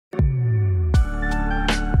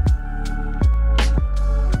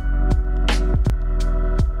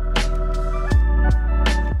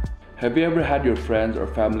Have you ever had your friends or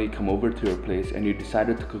family come over to your place and you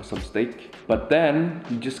decided to cook some steak, but then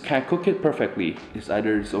you just can't cook it perfectly? It's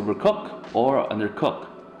either overcooked or undercooked.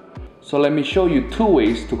 So let me show you two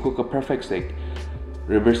ways to cook a perfect steak: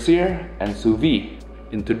 reverse sear and sous vide.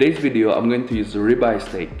 In today's video, I'm going to use the ribeye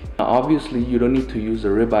steak. Now obviously you don't need to use a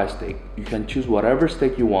ribeye steak. You can choose whatever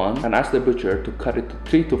steak you want and ask the butcher to cut it to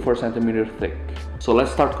 3 to 4 centimeters thick. So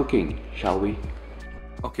let's start cooking, shall we?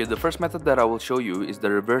 Okay, the first method that I will show you is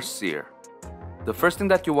the reverse sear. The first thing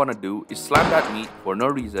that you want to do is slam that meat for no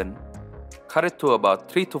reason, cut it to about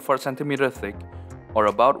 3 to 4 centimeters thick or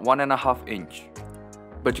about 1.5 inch.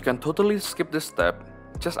 But you can totally skip this step.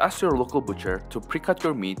 Just ask your local butcher to pre-cut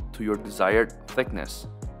your meat to your desired thickness.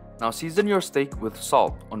 Now season your steak with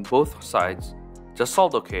salt on both sides. Just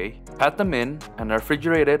salt, okay? Pat them in and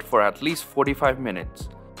refrigerate it for at least 45 minutes.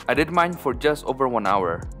 I did mine for just over 1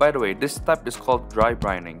 hour. By the way, this step is called dry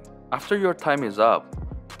brining. After your time is up,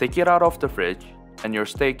 take it out of the fridge and your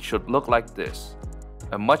steak should look like this,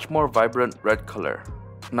 a much more vibrant red color.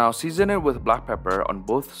 Now season it with black pepper on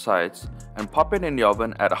both sides and pop it in the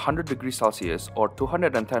oven at 100 degrees Celsius or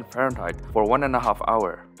 210 Fahrenheit for 1.5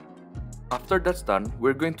 hours. After that's done,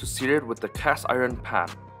 we're going to sear it with the cast iron pan.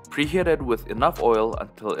 Preheat it with enough oil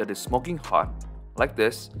until it is smoking hot, like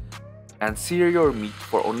this, and sear your meat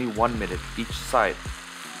for only 1 minute each side.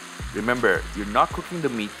 Remember, you're not cooking the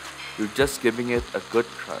meat, you're just giving it a good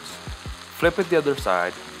crust. Flip it the other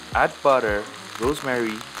side, add butter,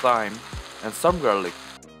 rosemary, thyme, and some garlic,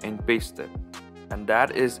 and baste it. And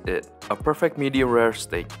that is it, a perfect medium rare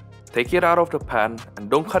steak. Take it out of the pan and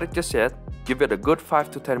don't cut it just yet, give it a good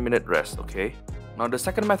 5 to 10 minute rest, okay? Now the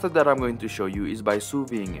second method that I'm going to show you is by sous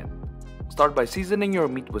videing it. Start by seasoning your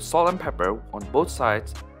meat with salt and pepper on both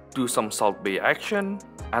sides. Do some Salt Bae action,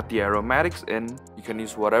 add the aromatics in. You can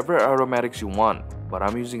use whatever aromatics you want, but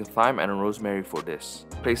I'm using thyme and rosemary for this.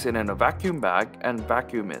 Place it in a vacuum bag and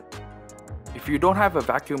vacuum it. If you don't have a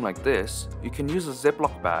vacuum like this, you can use a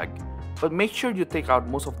Ziploc bag, but make sure you take out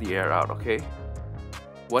most of the air out, okay?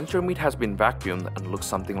 Once your meat has been vacuumed and looks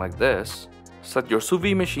something like this, set your sous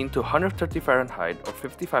vide machine to 130 Fahrenheit or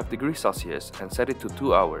 55 degrees Celsius and set it to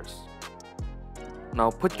 2 hours.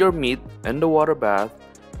 Now put your meat in the water bath,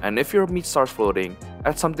 and if your meat starts floating,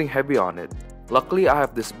 add something heavy on it. Luckily, I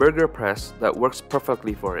have this burger press that works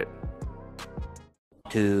perfectly for it.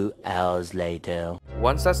 2 hours later.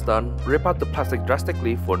 Once that's done, rip out the plastic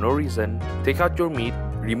drastically for no reason, take out your meat,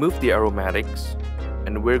 remove the aromatics,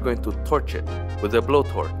 and we're going to torch it with a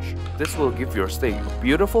blowtorch. This will give your steak a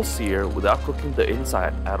beautiful sear without cooking the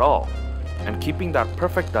inside at all, and keeping that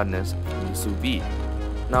perfect doneness from the sous vide.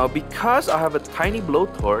 Now because I have a tiny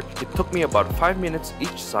blowtorch, it took me about 5 minutes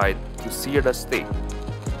each side to sear the steak.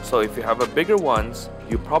 So if you have a bigger ones,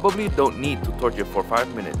 you probably don't need to torch it for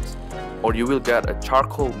 5 minutes, or you will get a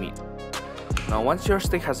charcoal meat. Now once your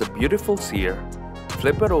steak has a beautiful sear,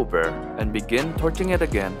 flip it over and begin torching it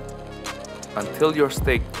again until your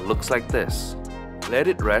steak looks like this. Let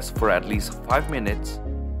it rest for at least 5 minutes.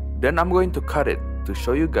 Then I'm going to cut it to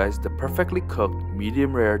show you guys the perfectly cooked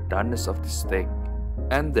medium rare doneness of the steak.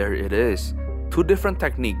 And there it is, 2 different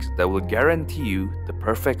techniques that will guarantee you the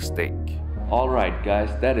perfect steak. Alright guys,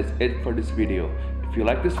 that is it for this video. If you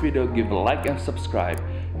like this video, give a like and subscribe,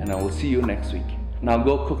 and I will see you next week. Now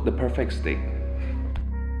go cook the perfect steak.